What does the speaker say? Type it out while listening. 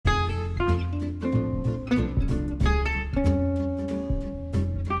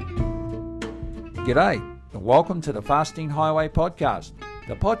G'day, and welcome to the Fasting Highway podcast,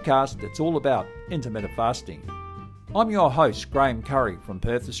 the podcast that's all about intermittent fasting. I'm your host, Graham Curry from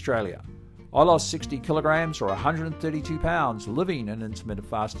Perth, Australia. I lost 60 kilograms or 132 pounds living an intermittent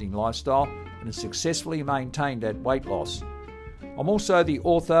fasting lifestyle and have successfully maintained that weight loss. I'm also the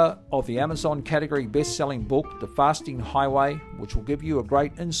author of the Amazon category best-selling book, The Fasting Highway, which will give you a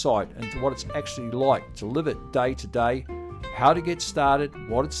great insight into what it's actually like to live it day to day, how to get started,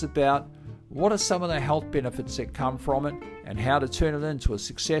 what it's about, what are some of the health benefits that come from it, and how to turn it into a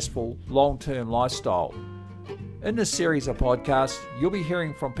successful long-term lifestyle. In this series of podcasts, you'll be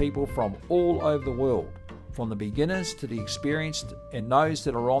hearing from people from all over the world, from the beginners to the experienced and those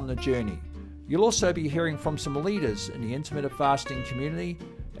that are on the journey. You'll also be hearing from some leaders in the intermittent fasting community,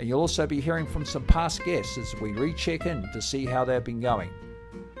 and you'll also be hearing from some past guests as we recheck in to see how they've been going.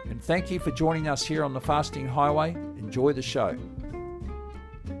 And thank you for joining us here on the Fasting Highway. Enjoy the show.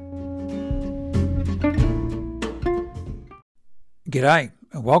 G'day,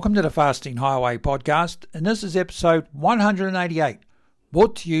 and welcome to the Fasting Highway podcast, and this is episode 188,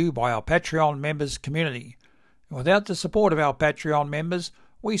 brought to you by our Patreon members community. And without the support of our Patreon members,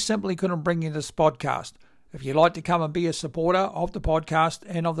 we simply couldn't bring you this podcast. If you'd like to come and be a supporter of the podcast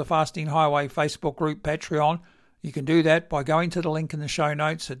and of the Fasting Highway Facebook group Patreon, you can do that by going to the link in the show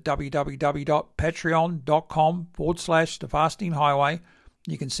notes at www.patreon.com/the Fasting Highway.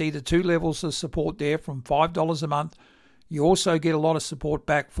 You can see the two levels of support there from $5 a month. You also get a lot of support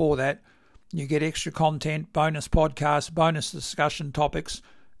back for that. You get extra content, bonus podcasts, bonus discussion topics,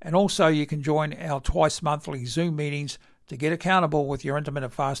 and also you can join our twice monthly Zoom meetings to get accountable with your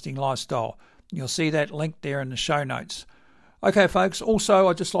intermittent fasting lifestyle. You'll see that link there in the show notes. Okay, folks, also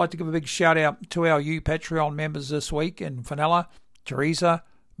I'd just like to give a big shout out to our new Patreon members this week in Fenella, Teresa,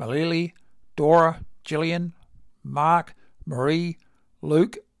 Malili, Dora, Gillian, Mark, Marie,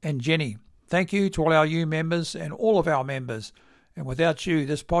 Luke, and Jenny. Thank you to all our new members and all of our members. And without you,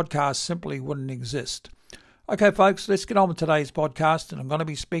 this podcast simply wouldn't exist. Okay, folks, let's get on with today's podcast. And I'm going to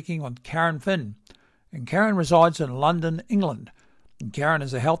be speaking on Karen Finn. And Karen resides in London, England. And Karen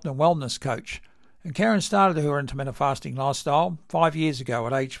is a health and wellness coach. And Karen started her intermittent fasting lifestyle 5 years ago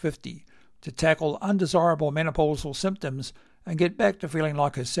at age 50 to tackle undesirable menopausal symptoms and get back to feeling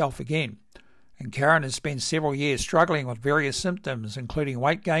like herself again. And Karen has spent several years struggling with various symptoms, including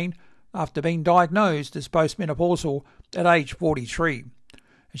weight gain, after being diagnosed as postmenopausal at age 43.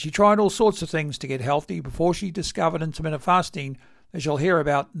 And she tried all sorts of things to get healthy before she discovered intermittent fasting, as you'll hear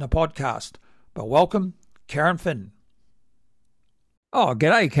about in the podcast. But welcome, Karen Finn. Oh,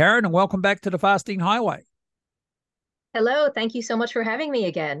 g'day, Karen, and welcome back to the Fasting Highway. Hello, thank you so much for having me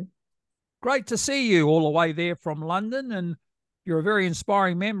again. Great to see you all the way there from London, and you're a very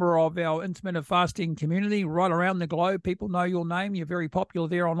inspiring member of our intermittent fasting community right around the globe. People know your name. You're very popular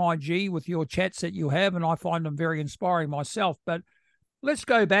there on IG with your chats that you have, and I find them very inspiring myself. But let's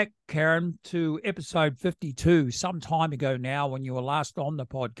go back, Karen, to episode 52, some time ago now when you were last on the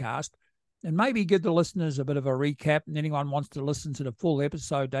podcast, and maybe give the listeners a bit of a recap, and anyone wants to listen to the full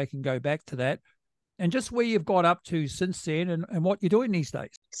episode, they can go back to that, and just where you've got up to since then and what you're doing these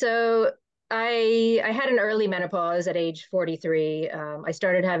days. So I had an early menopause at age 43. I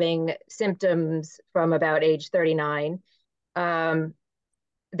started having symptoms from about age 39.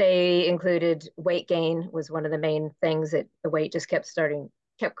 They included weight gain was one of the main things, that the weight just kept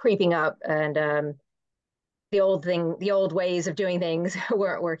creeping up, and the old ways of doing things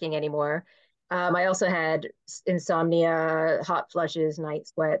weren't working anymore. I also had insomnia, hot flushes, night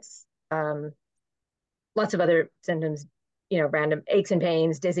sweats, lots of other symptoms, random aches and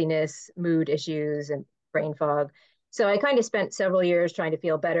pains, dizziness, mood issues, and brain fog. So I kind of spent several years trying to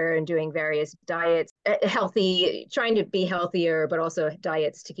feel better and doing various diets, trying to be healthier, but also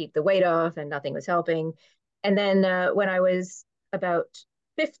diets to keep the weight off, and nothing was helping. And then when I was about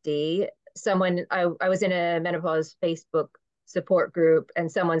 50, I was in a menopause Facebook support group,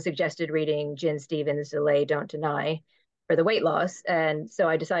 and someone suggested reading Jen Stevens' Delay, Don't Deny for the weight loss. And so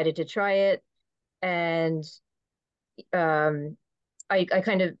I decided to try it. And I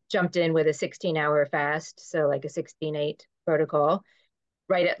kind of jumped in with a 16-hour fast, so like a 16-8 protocol,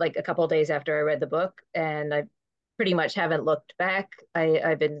 right at like a couple of days after I read the book, and I pretty much haven't looked back.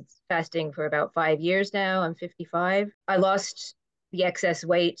 I've been fasting for about 5 years now. I'm 55. I lost the excess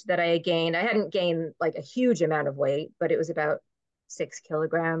weight that I had gained. I hadn't gained like a huge amount of weight, but it was about 6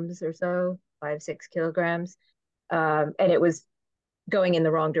 kilograms or so, 5-6 kilograms, and it was going in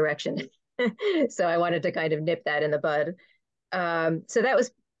the wrong direction. So I wanted to kind of nip that in the bud. So that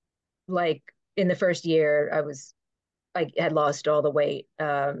was like in the first year, I had lost all the weight,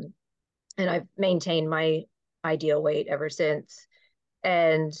 and I've maintained my ideal weight ever since.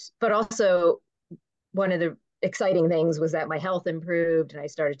 But also one of the exciting things was that my health improved and I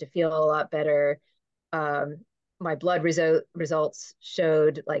started to feel a lot better. Um, my blood results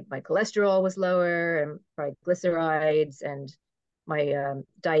showed like my cholesterol was lower and triglycerides, and my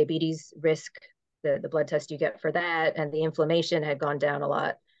diabetes risk, the blood test you get for that, and the inflammation had gone down a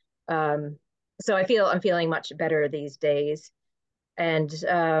lot. Um, so I'm feeling much better these days. And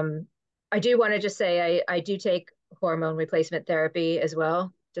I do want to just say I do take hormone replacement therapy as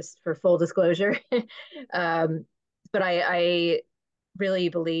well, just for full disclosure. um, but I really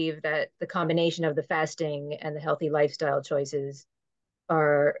believe that the combination of the fasting and the healthy lifestyle choices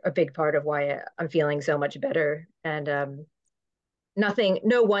are a big part of why I'm feeling so much better. And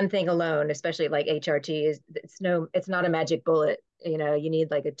no one thing alone, especially like HRT, it's not a magic bullet. You know, you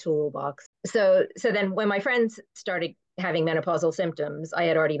need like a toolbox. So then when my friends started having menopausal symptoms, I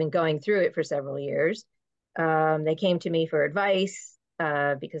had already been going through it for several years. They came to me for advice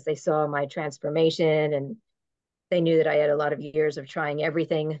because they saw my transformation, and they knew that I had a lot of years of trying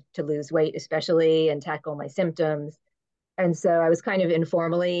everything to lose weight, especially, and tackle my symptoms. And so I was kind of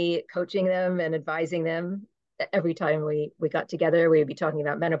informally coaching them and advising them. Every time we got together, we would be talking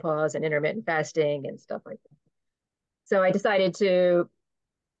about menopause and intermittent fasting and stuff like that. So I decided to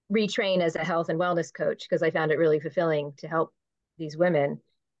retrain as a health and wellness coach because I found it really fulfilling to help these women.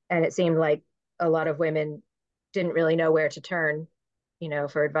 And it seemed like a lot of women didn't really know where to turn,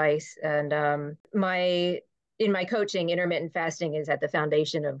 for advice. And in my coaching, intermittent fasting is at the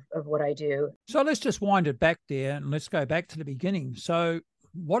foundation of what I do. So let's just wind it back there and let's go back to the beginning. So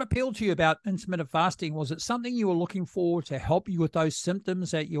what appealed to you about intermittent fasting? Was it something you were looking for to help you with those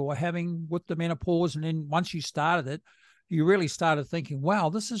symptoms that you were having with the menopause? And then once you started it, you really started thinking, wow,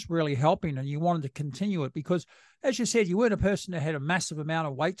 this is really helping, and you wanted to continue it because, as you said, you weren't a person that had a massive amount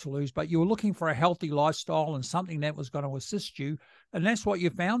of weight to lose, but you were looking for a healthy lifestyle and something that was going to assist you. And that's what you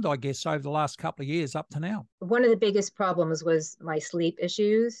found, I guess, over the last couple of years up to now. One of the biggest problems was my sleep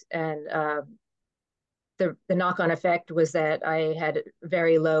issues, and the knock-on effect was that I had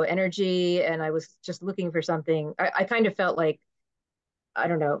very low energy, and I was just looking for something. I kind of felt like, I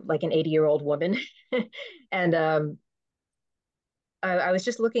don't know, like an 80-year-old woman. And I was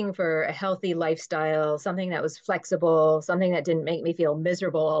just looking for a healthy lifestyle, something that was flexible, something that didn't make me feel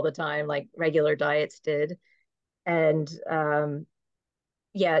miserable all the time, like regular diets did. And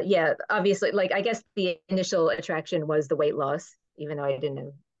yeah, obviously, like I guess the initial attraction was the weight loss, even though I didn't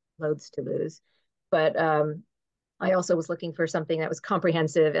have loads to lose. But I also was looking for something that was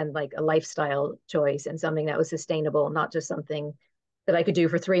comprehensive and like a lifestyle choice, and something that was sustainable, not just something that I could do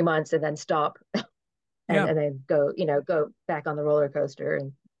for 3 months and then stop Yeah. and then go back on the roller coaster.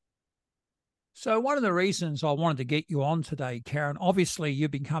 And So one of the reasons I wanted to get you on today, Karen, obviously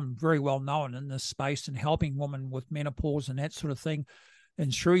you've become very well known in this space and helping women with menopause and that sort of thing,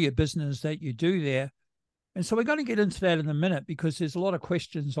 and through your business that you do there. And so we're going to get into that in a minute because there's a lot of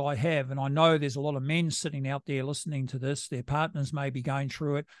questions I have, and I know there's a lot of men sitting out there listening to this. Their partners may be going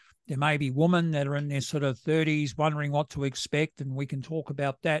through it. There may be women that are in their sort of 30s wondering what to expect, and we can talk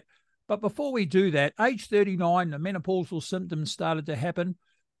about that. But before we do that, age 39, the menopausal symptoms started to happen.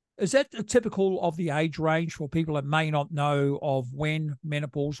 Is that typical of the age range for people that may not know of when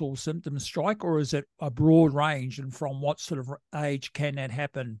menopausal symptoms strike, or is it a broad range, and from what sort of age can that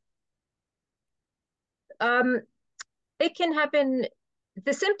happen? um, it can happen.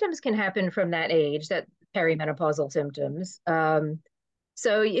 The symptoms can happen from that age, that perimenopausal symptoms.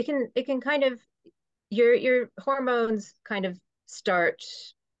 So it can kind of, your hormones kind of start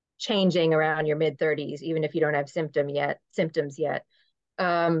changing around your mid 30s, even if you don't have symptoms yet.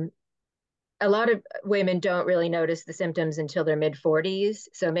 Um, a lot of women don't really notice the symptoms until their mid 40s.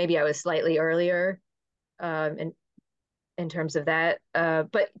 So maybe I was slightly earlier in terms of that.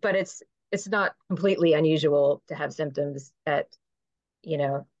 But it's not completely unusual to have symptoms at,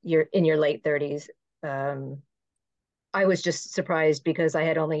 you're in your late 30s. I was just surprised because I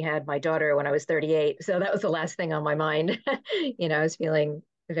had only had my daughter when I was 38. So that was the last thing on my mind. I was feeling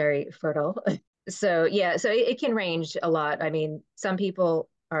very fertile. So yeah, so it can range a lot. I mean, some people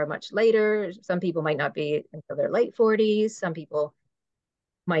are much later. Some people might not be until their late 40s. Some people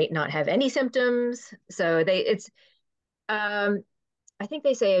might not have any symptoms. So um, I think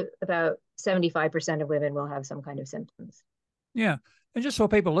they say about 75% of women will have some kind of symptoms. Yeah. And just for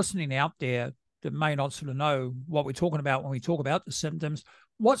people listening out there that may not sort of know what we're talking about when we talk about the symptoms,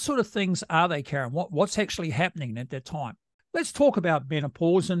 what sort of things are they, Karen? What's actually happening at that time? Let's talk about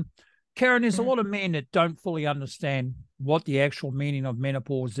menopause. And Karen, there's a lot of men that don't fully understand what the actual meaning of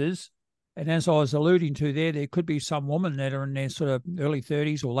menopause is. And as I was alluding to there could be some women that are in their sort of early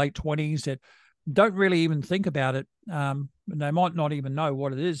 30s or late 20s that don't really even think about it. And they might not even know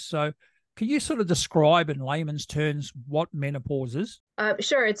what it is. So Can you sort of describe in layman's terms what menopause is?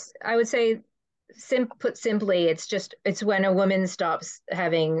 Sure. I would say, put simply, it's when a woman stops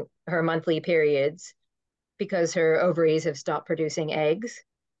having her monthly periods because her ovaries have stopped producing eggs.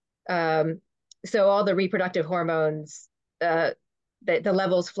 Um, so all the reproductive hormones, uh, the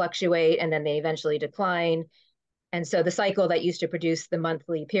levels fluctuate and then they eventually decline. And so the cycle that used to produce the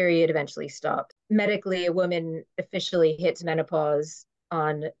monthly period eventually stops. Medically, a woman officially hits menopause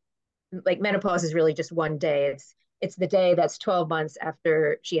on, like, menopause is really just one day. It's the day that's 12 months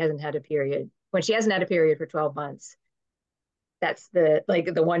after she hasn't had a period. When she hasn't had a period for 12 months, that's the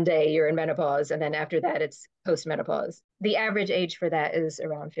one day you're in menopause, and then after that it's postmenopause. The average age for that is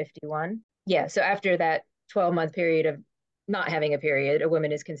around 51. Yeah, so after that 12-month period of not having a period, a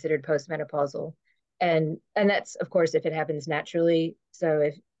woman is considered postmenopausal. And that's, of course, if it happens naturally. So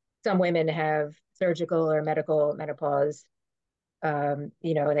if some women have surgical or medical menopause,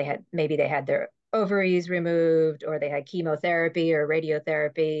 they had their ovaries removed, or they had chemotherapy or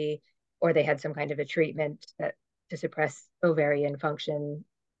radiotherapy, or they had some kind of a treatment to suppress ovarian function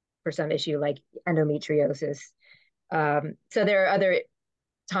for some issue like endometriosis. So there are other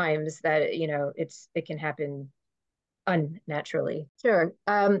times that it can happen unnaturally. Sure.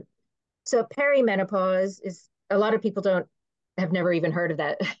 So perimenopause is, a lot of people don't have never even heard of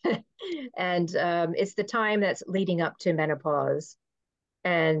that, and it's the time that's leading up to menopause.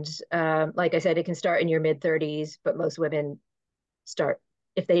 And like I said, it can start in your mid 30s, but most women start,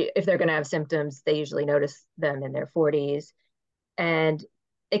 if they're going to have symptoms, they usually notice them in their 40s. And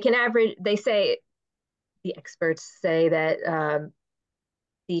it can average. The experts say that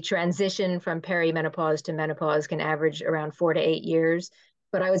the transition from perimenopause to menopause can average around 4 to 8 years.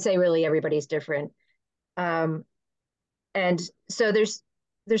 But I would say really everybody's different. Um, and so there's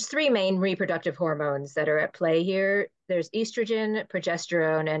three main reproductive hormones that are at play here. There's estrogen,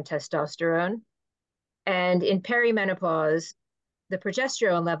 progesterone, and testosterone. And in perimenopause, the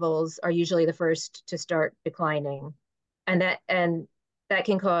progesterone levels are usually the first to start declining, and that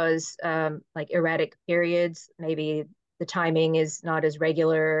can cause like erratic periods. Maybe the timing is not as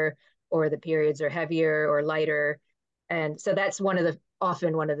regular, or the periods are heavier or lighter, and so that's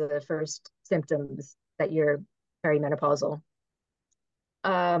often one of the first symptoms that you're perimenopausal.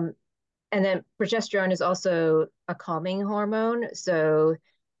 Um, and then progesterone is also a calming hormone. So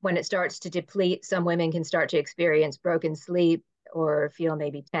when it starts to deplete, some women can start to experience broken sleep or feel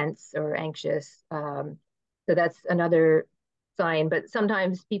maybe tense or anxious. So that's another sign. But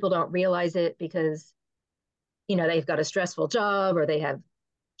sometimes people don't realize it because, they've got a stressful job, or they have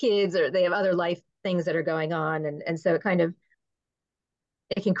kids, or they have other life things that are going on. And so it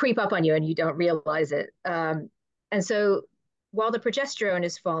can creep up on you and you don't realize it. And so while the progesterone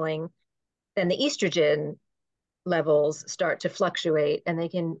is falling, then the estrogen levels start to fluctuate, and they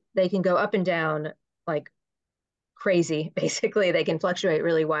can go up and down like crazy. Basically, they can fluctuate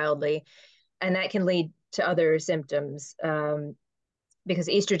really wildly, and that can lead to other symptoms, because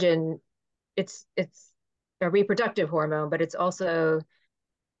estrogen, it's a reproductive hormone, but it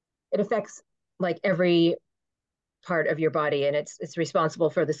affects like every part of your body, and it's responsible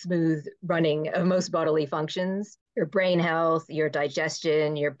for the smooth running of most bodily functions: your brain health, your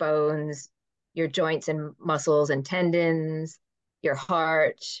digestion, your bones, your joints and muscles and tendons, your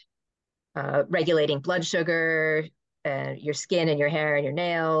heart, regulating blood sugar, your skin and your hair and your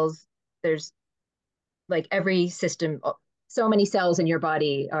nails. There's like every system, so many cells in your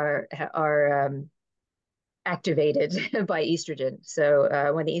body are activated by estrogen.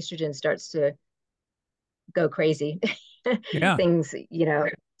 So when the estrogen starts to go crazy, Yeah. things,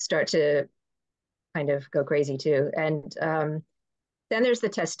 start to kind of go crazy too. And then there's the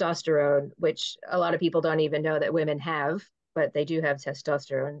testosterone, which a lot of people don't even know that women have, but they do have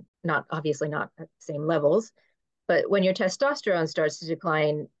testosterone, not obviously not at the same levels. But when your testosterone starts to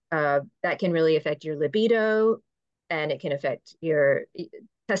decline, that can really affect your libido, and it can affect your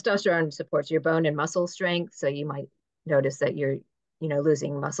testosterone supports your bone and muscle strength. So you might notice that you're,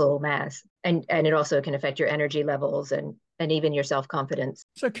 losing muscle mass, and it also can affect your energy levels and even your self-confidence.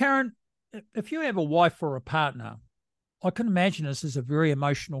 So, Karen, if you have a wife or a partner, I can imagine this is a very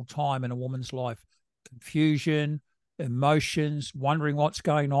emotional time in a woman's life. Confusion, emotions, wondering what's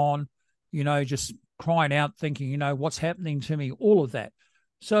going on, just crying out, thinking, what's happening to me, all of that.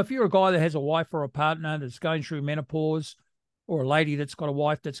 So if you're a guy that has a wife or a partner that's going through menopause, or a lady that's got a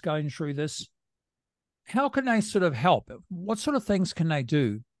wife that's going through this, how can they sort of help? What sort of things can they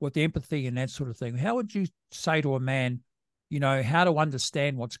do with empathy and that sort of thing? How would you say to a man, how to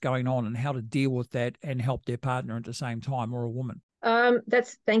understand what's going on and how to deal with that and help their partner at the same time, or a woman?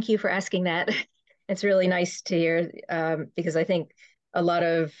 Thank you for asking that. It's really nice to hear, because I think a lot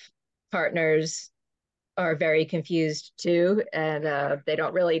of partners are very confused too, and they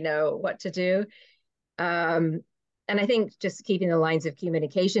don't really know what to do. Um, and I think just keeping the lines of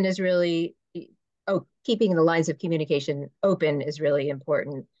communication is really, oh, keeping the lines of communication open is really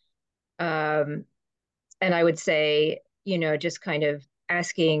important. Um, and I would say, just kind of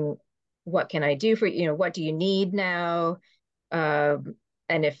asking, what can I do for you? What do you need now? Um,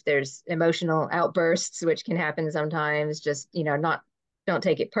 and if there's emotional outbursts, which can happen sometimes, just, not, don't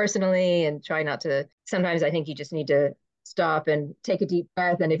take it personally and try not to. Sometimes I think you just need to stop and take a deep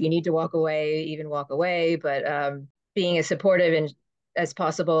breath. And if you need to walk away, even walk away. But being as supportive and as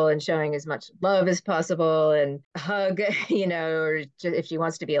possible and showing as much love as possible and hug, or if she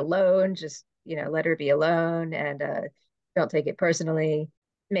wants to be alone, just, let her be alone and don't take it personally.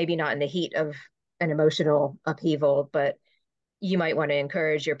 Maybe not in the heat of an emotional upheaval, but you might want to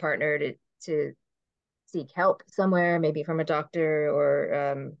encourage your partner to seek help somewhere, maybe from a doctor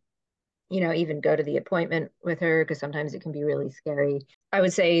or even go to the appointment with her because sometimes it can be really scary. I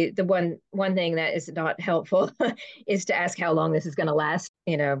would say the one thing that is not helpful is to ask how long this is going to last.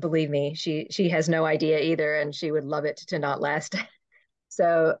 Believe me, she has no idea either, and she would love it to not last.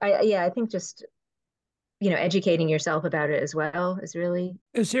 So I think just educating yourself about it as well is really.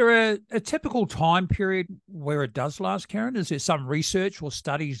 Is there a typical time period where it does last, Karen? Is there some research or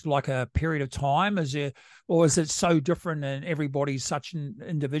studies like a period of time? Or is it so different and everybody's such an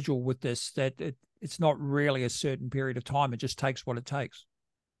individual with this that it's not really a certain period of time? It just takes what it takes.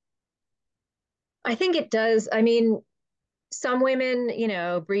 I think it does. I mean, some women,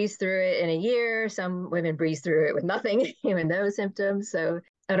 breeze through it in a year. Some women breeze through it with nothing, even those symptoms. So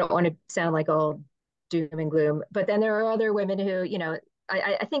I don't want to sound like all doom and gloom. But then there are other women who,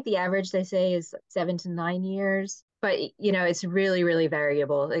 I think the average they say is 7 to 9 years. But it's really, really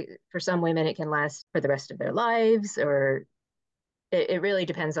variable. Like, for some women, it can last for the rest of their lives, or it really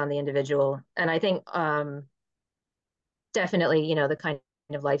depends on the individual. And I think definitely, the kind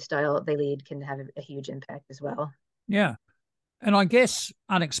of lifestyle they lead can have a huge impact as well. Yeah. And I guess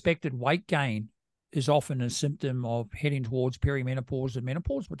unexpected weight gain is often a symptom of heading towards perimenopause and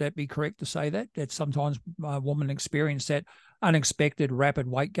menopause. Would that be correct to say that? That sometimes women experience that unexpected rapid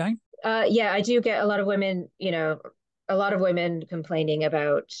weight gain? Yeah, I do get a lot of women, a lot of women complaining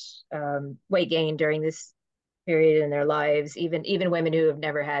about weight gain during this period in their lives, even women who have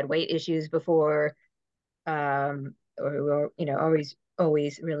never had weight issues before, or who are,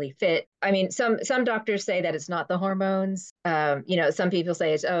 always really fit. I mean, some doctors say that it's not the hormones. Some people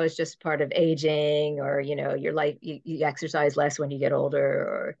say it's just part of aging, or your life, you exercise less when you get older,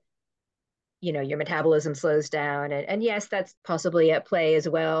 or your metabolism slows down, and yes, that's possibly at play as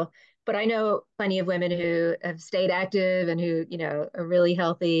well. But I know plenty of women who have stayed active and who are really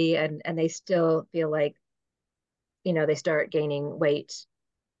healthy, and they still feel like they start gaining weight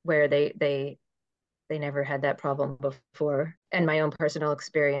where they never had that problem before. And my own personal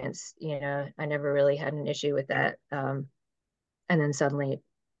experience, I never really had an issue with that. And then suddenly,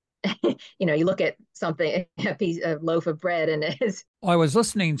 you look at something, a loaf of bread, and it's. I was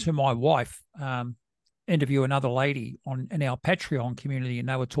listening to my wife interview another lady in our Patreon community, and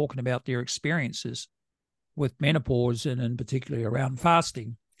they were talking about their experiences with menopause and in particularly around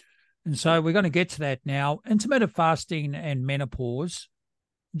fasting. And so we're going to get to that now. Intermittent fasting and menopause.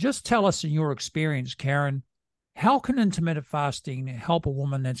 Just tell us, in your experience, Karen, how can intermittent fasting help a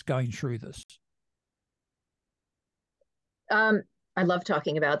woman that's going through this? I love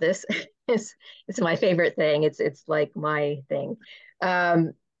talking about this. It's my favorite thing. It's like my thing.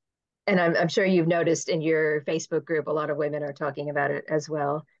 Um, and I'm sure you've noticed in your Facebook group, a lot of women are talking about it as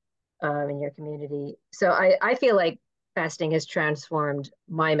well, in your community. So I feel like fasting has transformed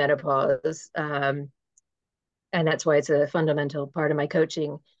my menopause, and that's why it's a fundamental part of my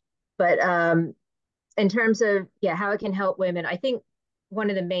coaching. But in terms of, yeah, how it can help women, I think one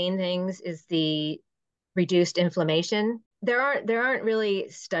of the main things is the reduced inflammation. There aren't really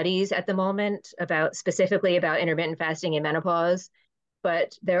studies at the moment specifically about intermittent fasting and menopause,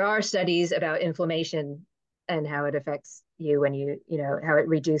 but there are studies about inflammation and how it affects you when how it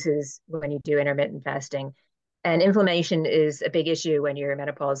reduces when you do intermittent fasting. And inflammation is a big issue when you're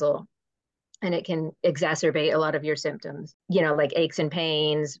menopausal, and it can exacerbate a lot of your symptoms, like aches and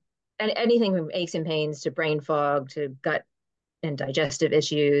pains, and anything from aches and pains to brain fog to gut and digestive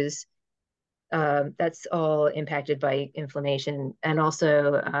issues. That's all impacted by inflammation. And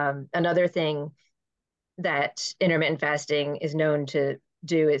also, another thing that intermittent fasting is known to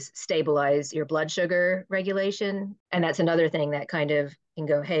do is stabilize your blood sugar regulation. And that's another thing that kind of can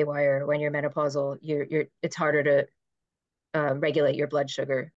go haywire when you're menopausal. It's harder to regulate your blood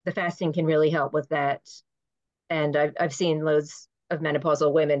sugar. The fasting can really help with that. And I've seen loads of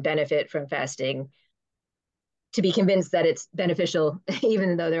menopausal women benefit from fasting to be convinced that it's beneficial,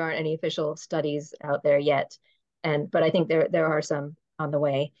 even though there aren't any official studies out there yet. But I think there are some on the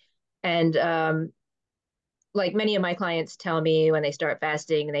way. And like many of my clients tell me when they start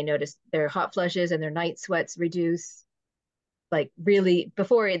fasting, they notice their hot flushes and their night sweats reduce, like really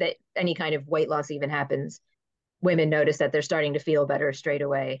before that any kind of weight loss even happens. Women notice that they're starting to feel better straight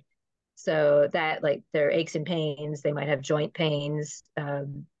away. So that like their aches and pains, they might have joint pains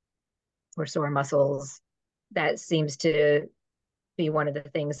or sore muscles. That seems to be one of the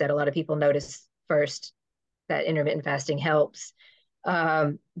things that a lot of people notice first, that intermittent fasting helps.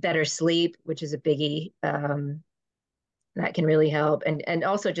 Better sleep, which is a biggie, that can really help. And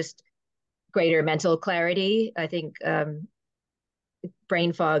also just greater mental clarity. I think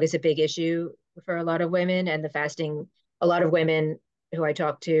brain fog is a big issue for a lot of women, and the fasting, a lot of women who I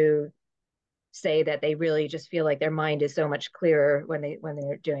talk to say that they really just feel like their mind is so much clearer when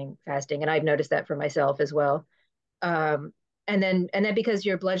they're doing fasting, and I've noticed that for myself as well. um, and then because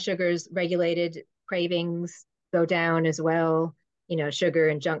your blood sugar's regulated, cravings go down as well, sugar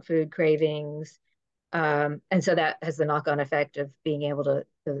and junk food cravings. And so that has the knock-on effect of being able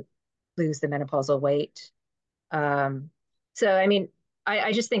to lose the menopausal weight. um, so I mean,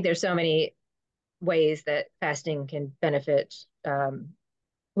 I just think there's so many ways that fasting can benefit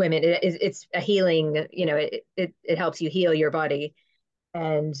women. It's a healing, it helps you heal your body.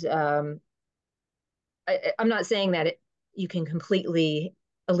 And I'm not saying that you can completely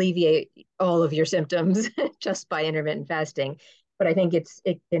alleviate all of your symptoms just by intermittent fasting, but I think it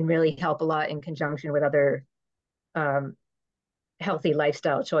can really help a lot in conjunction with other um, healthy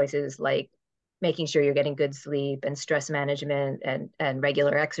lifestyle choices, like making sure you're getting good sleep and stress management and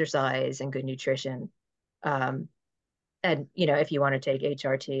regular exercise and good nutrition. Um, and if you want to take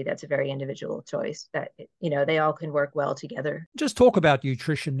HRT, that's a very individual choice. That they all can work well together. Just talk about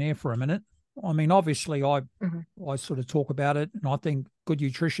nutrition there for a minute. I mean, obviously, Mhm. I sort of talk about it, and I think good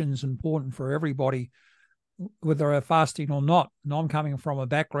nutrition is important for everybody, whether they're fasting or not. And I'm coming from a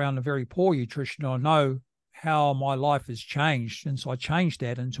background of very poor nutrition. I know how my life has changed since I changed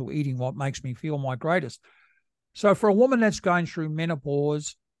that into eating what makes me feel my greatest. So for a woman that's going through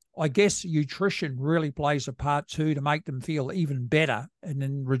menopause, I guess nutrition really plays a part too to make them feel even better and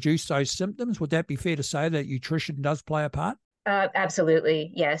then reduce those symptoms. Would that be fair to say that nutrition does play a part?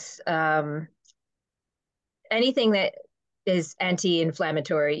 Absolutely, yes. Anything that is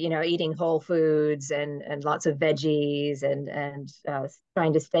anti-inflammatory, eating whole foods and lots of veggies and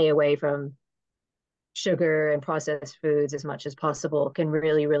trying to stay away from sugar and processed foods as much as possible can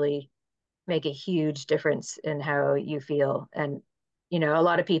really, really make a huge difference in how you feel. And a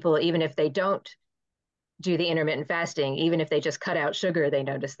lot of people, even if they don't do the intermittent fasting, even if they just cut out sugar, they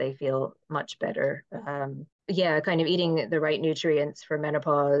notice they feel much better. Yeah, kind of eating the right nutrients for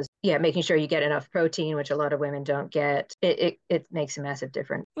menopause. Yeah, making sure you get enough protein, which a lot of women don't get. It makes a massive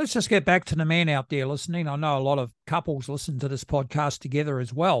difference. Let's just get back to the man out there listening. I know a lot of couples listen to this podcast together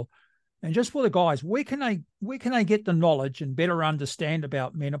as well. And just for the guys, where can they get the knowledge and better understand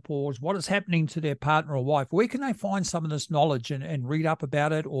about menopause, what is happening to their partner or wife? Where can they find some of this knowledge and read up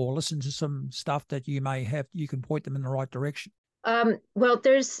about it or listen to some stuff that you may have, you can point them in the right direction? Well,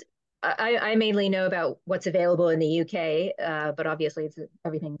 I mainly know about what's available in the UK, but obviously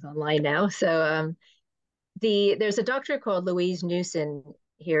everything's online now. So there's a doctor called Louise Newson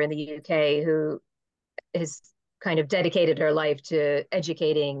here in the UK who has kind of dedicated her life to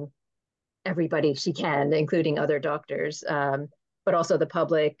educating everybody she can, including other doctors, but also the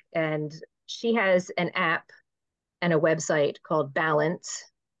public. And she has an app and a website called Balance.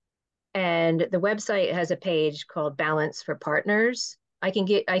 And the website has a page called Balance for Partners. I can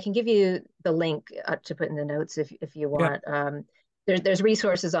give you the link to put in the notes if you Yeah. want. There's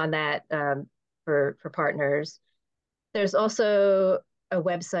resources on that for partners. There's also a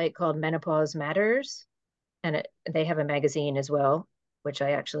website called Menopause Matters, and they have a magazine as well, which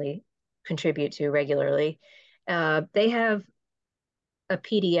I actually contribute to regularly. They have a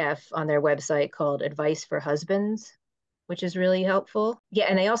PDF on their website called Advice for Husbands, which is really helpful. Yeah,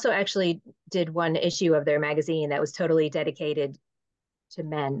 and they also actually did one issue of their magazine that was totally dedicated to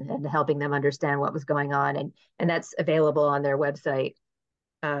men and helping them understand what was going on, and that's available on their website.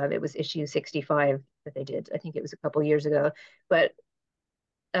 It was issue 65 that they did. I think it was a couple years ago, but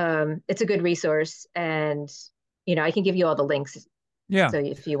it's a good resource, and I can give you all the links Yeah. so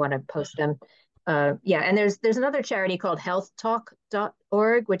if you want to post them. Yeah, and there's another charity called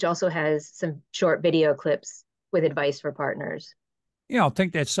healthtalk.org, which also has some short video clips with advice for partners. Yeah, I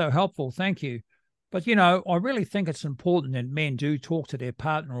think that's so helpful. Thank you. But, I really think it's important that men do talk to their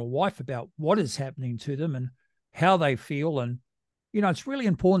partner or wife about what is happening to them and how they feel. And It's really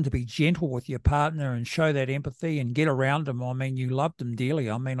important to be gentle with your partner and show that empathy and get around them. I mean, you loved them dearly.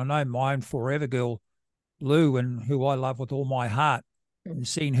 I mean, I know my own forever girl, Lou, and who I love with all my heart, and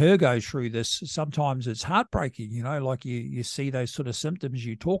seeing her go through this, sometimes it's heartbreaking, like you see those sort of symptoms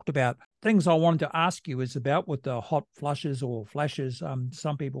you talked about. Things I wanted to ask you is about with the hot flushes or flashes,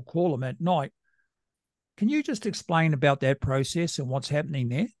 some people call them at night. Can you just explain about that process and what's happening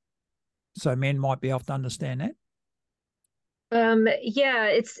there so men might be able to understand that? Yeah,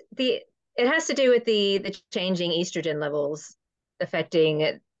 it has to do with the changing estrogen levels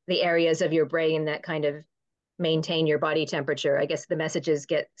affecting the areas of your brain that kind of maintain your body temperature. I guess the messages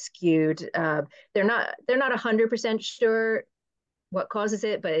get skewed. They're not 100% sure what causes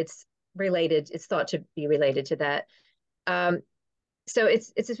it, but it's related. It's thought to be related to that. Um, so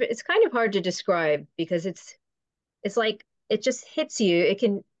it's kind of hard to describe because it's like it just hits you.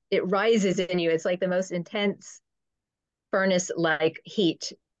 It rises in you. It's like the most intense furnace like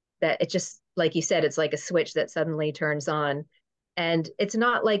heat that it just, like you said, it's like a switch that suddenly turns on. And it's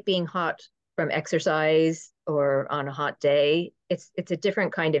not like being hot from exercise or on a hot day. It's a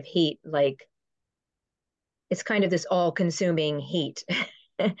different kind of heat. Like it's kind of this all consuming heat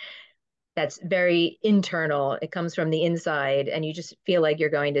that's very internal. It comes from the inside, and you just feel like you're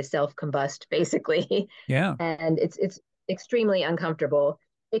going to self combust basically. Yeah. And it's extremely uncomfortable.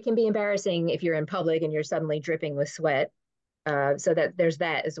 It can be embarrassing if you're in public and you're suddenly dripping with sweat. So that there's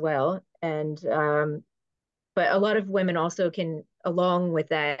that as well. And but a lot of women also can, along with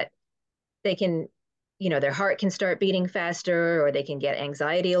that, they can, their heart can start beating faster, or they can get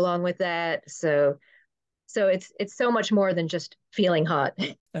anxiety along with that. So it's so much more than just feeling hot.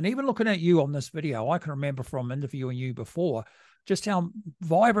 And even looking at you on this video, I can remember from interviewing you before just how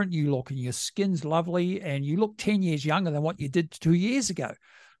vibrant you look, and your skin's lovely, and you look 10 years younger than what you did 2 years ago.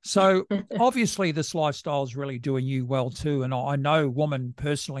 So obviously this lifestyle is really doing you well too. And I know women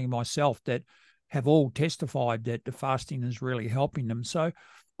personally myself that have all testified that the fasting is really helping them. So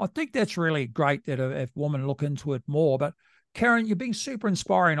I think that's really great that if women look into it more. But Karen, you've been super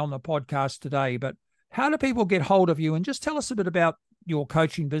inspiring on the podcast today. But how do people get hold of you? And just tell us a bit about your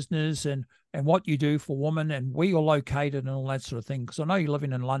coaching business and what you do for women and where you're located and all that sort of thing. Because I know you're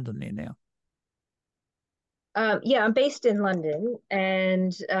living in London there now. Yeah, I'm based in London,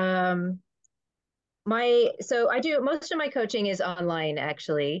 and my so I do most of my coaching is online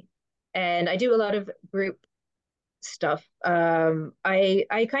actually, and I do a lot of group stuff.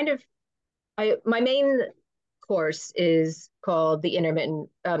 I kind of I my main course is called the intermittent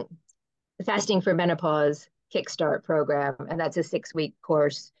fasting for menopause kickstart program, and that's a 6 week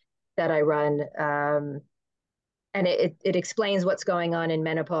course that I run. And it explains what's going on in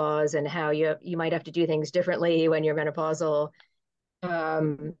menopause and how you might have to do things differently when you're menopausal,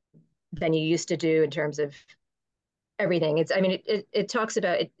 um, than you used to do in terms of everything. It talks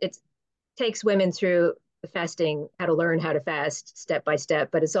about it takes women through the fasting, how to learn how to fast step by step,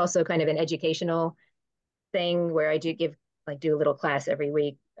 but it's also kind of an educational thing where I do a little class every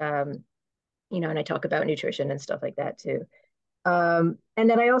week, and I talk about nutrition and stuff like that too. And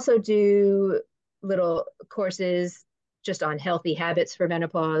then I also do little courses just on healthy habits for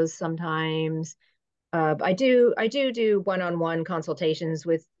menopause sometimes. I do one-on-one consultations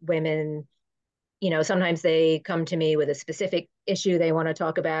with women. Sometimes they come to me with a specific issue they want to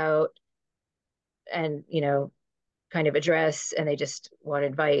talk about and, kind of address, and they just want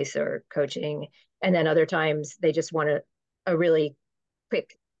advice or coaching. And then other times they just want a really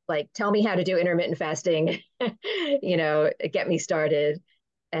quick, like, tell me how to do intermittent fasting, get me started.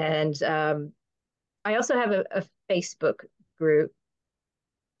 And I also have a Facebook group.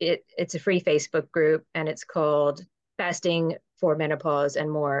 It's a free Facebook group, and it's called Fasting for Menopause and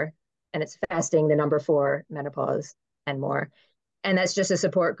More. And it's fasting the number 4 menopause and more. And that's just a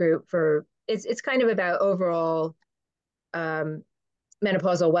support group for it's kind of about overall um,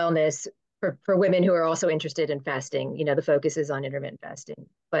 menopausal wellness for women who are also interested in fasting. The focus is on intermittent fasting,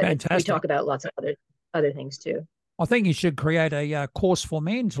 but we Fantastic. talk about lots of other things too. I think you should create a course for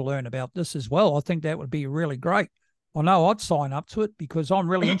men to learn about this as well. I think that would be really great. I know I'd sign up to it because I'm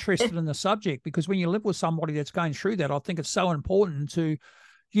really interested in the subject. Because when you live with somebody that's going through that, I think it's so important to,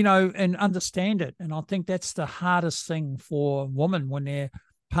 and understand it. And I think that's the hardest thing for women when their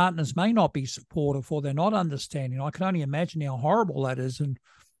partners may not be supportive or they're not understanding. I can only imagine how horrible that is. And,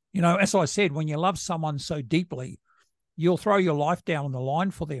 as I said, when you love someone so deeply, you'll throw your life down on the line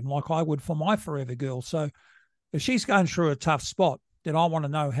for them, like I would for my forever girl. So if she's going through a tough spot, then I want to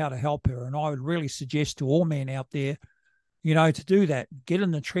know how to help her. And I would really suggest to all men out there, to do that. Get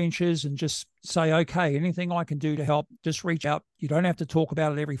in the trenches and just say, okay, anything I can do to help, just reach out. You don't have to talk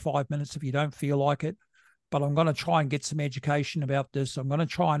about it every 5 minutes if you don't feel like it. but I'm going to try and get some education about this. I'm going to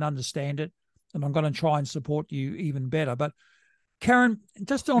try and understand it, and I'm going to try and support you even better. But Karen,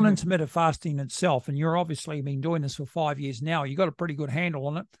 just on intermittent fasting itself, and you're obviously been doing this for 5 years now, you've got a pretty good handle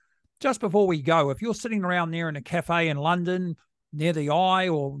on it. Just before we go, if you're sitting around there in a cafe in London, near the Eye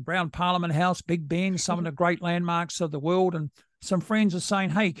or around Parliament House, Big Ben, some of the great landmarks of the world, and some friends are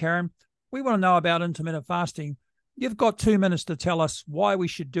saying, hey, Karen, we want to know about intermittent fasting. You've got 2 minutes to tell us why we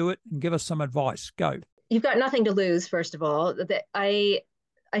should do it and give us some advice. Go. You've got nothing to lose, first of all. I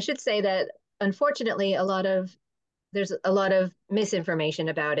should say that, unfortunately, there's a lot of misinformation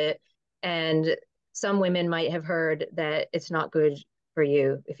about it. And some women might have heard that it's not good for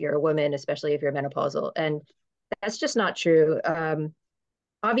you if you're a woman, especially if you're menopausal. And that's just not true.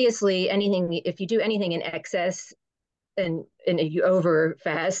 Obviously, if you do anything in excess and you over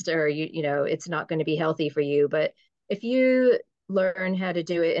fast, or it's not going to be healthy for you. But if you learn how to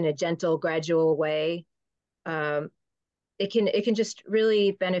do it in a gentle, gradual way, it can just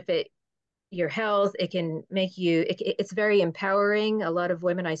really benefit your health. It can make you, it's very empowering. A lot of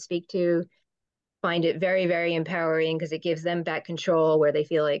women I speak to find it very, very empowering because it gives them back control where they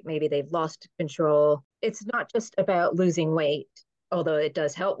feel like maybe they've lost control. It's not just about losing weight, although it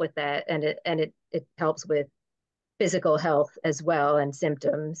does help with that, and it helps with physical health as well and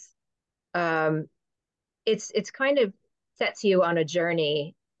symptoms. It's kind of sets you on a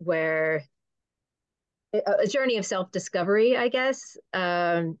journey a journey of self-discovery, I guess.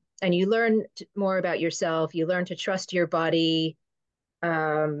 And you learn more about yourself. You learn to trust your body,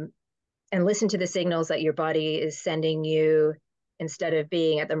 and listen to the signals that your body is sending you, instead of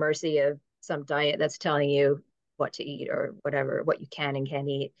being at the mercy of some diet that's telling you what to eat or whatever, what you can and can't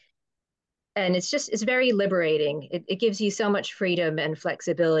eat. And it's very liberating. It gives you so much freedom and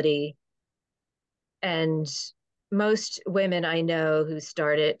flexibility. And most women I know who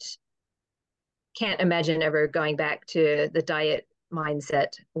start it can't imagine ever going back to the diet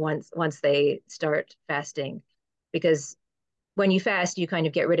mindset once they start fasting, because when you fast, you kind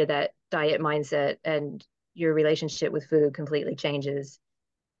of get rid of that diet mindset and your relationship with food completely changes.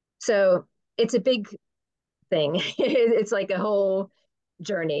 So it's a big thing. It's like a whole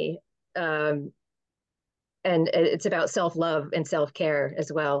journey. And it's about self-love and self-care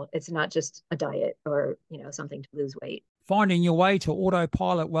as well. It's not just a diet or, something to lose weight. Finding your way to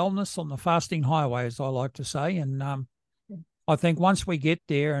autopilot wellness on the fasting highway, as I like to say. And I think once we get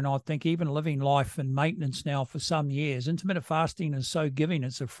there, and I think even living life in maintenance now for some years, intermittent fasting is so giving.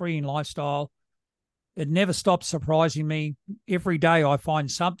 It's a freeing lifestyle. It never stops surprising me. Every day I find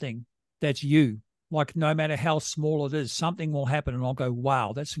something that's you. Like, no matter how small it is, something will happen and I'll go,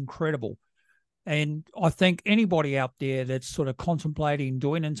 wow, that's incredible. And I think anybody out there that's sort of contemplating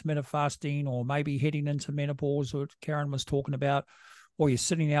doing intermittent fasting, or maybe heading into menopause, what Karen was talking about, or you're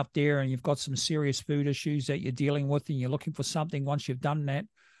sitting out there and you've got some serious food issues that you're dealing with, and you're looking for something, once you've done that,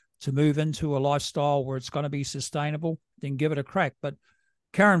 to move into a lifestyle where it's going to be sustainable, then give it a crack. But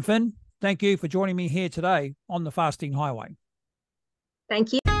Karen Finn, thank you for joining me here today on the Fasting Highway.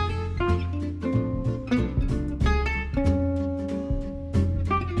 Thank you.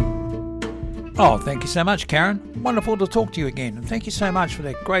 Oh, thank you so much, Karen. Wonderful to talk to you again. And thank you so much for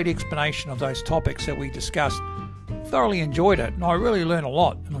that great explanation of those topics that we discussed. Thoroughly enjoyed it, and I really learned a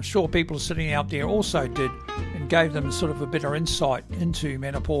lot. And I'm sure people sitting out there also did, and gave them sort of a better insight into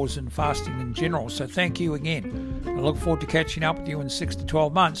menopause and fasting in general. So thank you again. I look forward to catching up with you in 6 to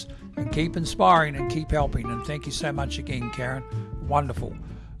 12 months. And keep inspiring and keep helping. And thank you so much again, Karen. Wonderful.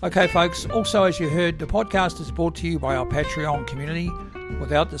 Okay, folks. Also, as you heard, the podcast is brought to you by our Patreon community.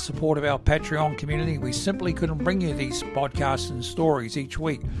 Without the support of our Patreon community, we simply couldn't bring you these podcasts and stories each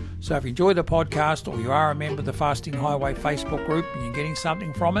week. So if you enjoy the podcast, or you are a member of the Fasting Highway Facebook group and you're getting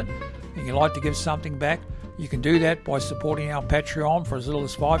something from it and you'd like to give something back, you can do that by supporting our Patreon for as little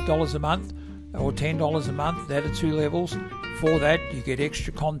as $5 a month or $10 a month. That are 2 levels. For that, you get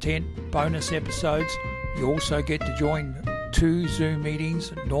extra content, bonus episodes. You also get to join 2 Zoom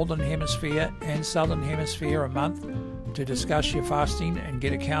meetings, Northern Hemisphere and Southern Hemisphere, a month, to discuss your fasting and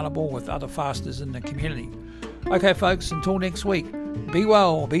get accountable with other fasters in the community. Okay, folks, until next week, be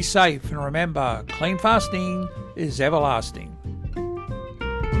well, be safe, and remember, clean fasting is everlasting.